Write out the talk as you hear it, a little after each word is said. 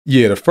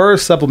Yeah, the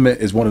FERS supplement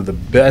is one of the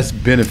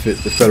best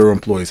benefits the federal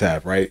employees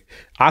have, right?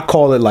 I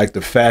call it like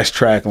the fast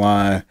track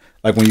line,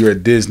 like when you're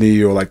at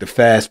Disney, or like the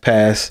fast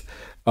pass.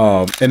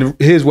 And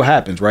here's what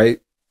happens, right?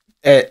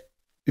 If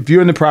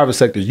you're in the private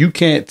sector, you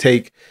can't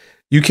take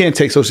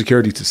Social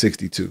Security to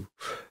 62.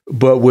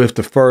 But with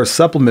the FERS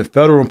supplement,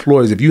 federal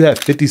employees, if you have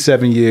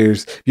 57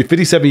 years, you're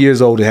 57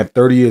 years old and have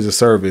 30 years of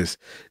service,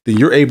 then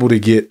you're able to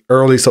get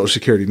early Social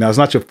Security. Now, it's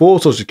not your full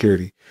Social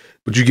Security,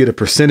 but you get a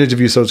percentage of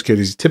your Social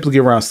Security. It's typically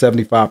around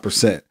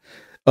 75%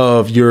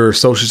 of your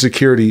Social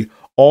Security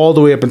all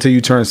the way up until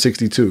you turn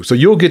 62. So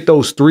you'll get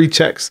those three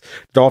checks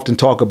that I often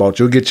talk about.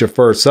 You'll get your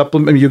FERS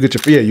supplement. I mean, you get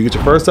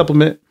your FERS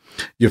supplement,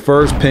 your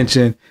FERS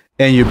pension,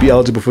 and you'll be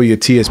eligible for your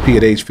TSP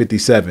at age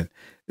 57.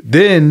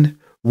 Then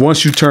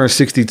once you turn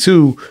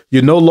 62,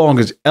 you're no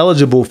longer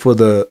eligible for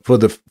the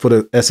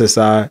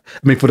SSI.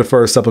 I mean, for the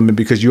FERS supplement,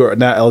 because you are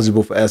not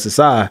eligible for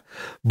SSI.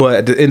 But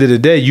at the end of the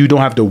day, you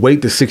don't have to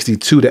wait to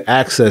 62 to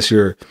access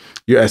your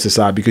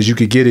SSI, because you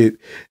could get it.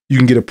 You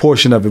can get a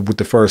portion of it with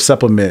the FERS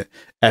supplement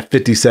at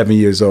 57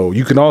 years old.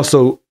 You can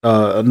also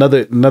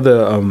another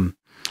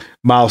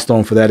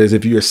milestone for that is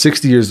if you're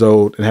 60 years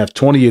old and have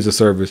 20 years of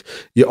service,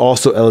 you're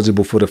also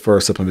eligible for the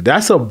FERS supplement.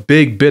 That's a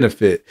big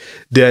benefit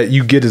that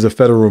you get as a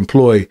federal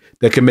employee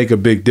that can make a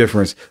big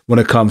difference when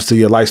it comes to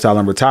your lifestyle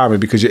and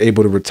retirement, because you're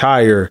able to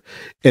retire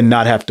and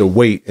not have to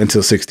wait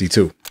until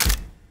 62.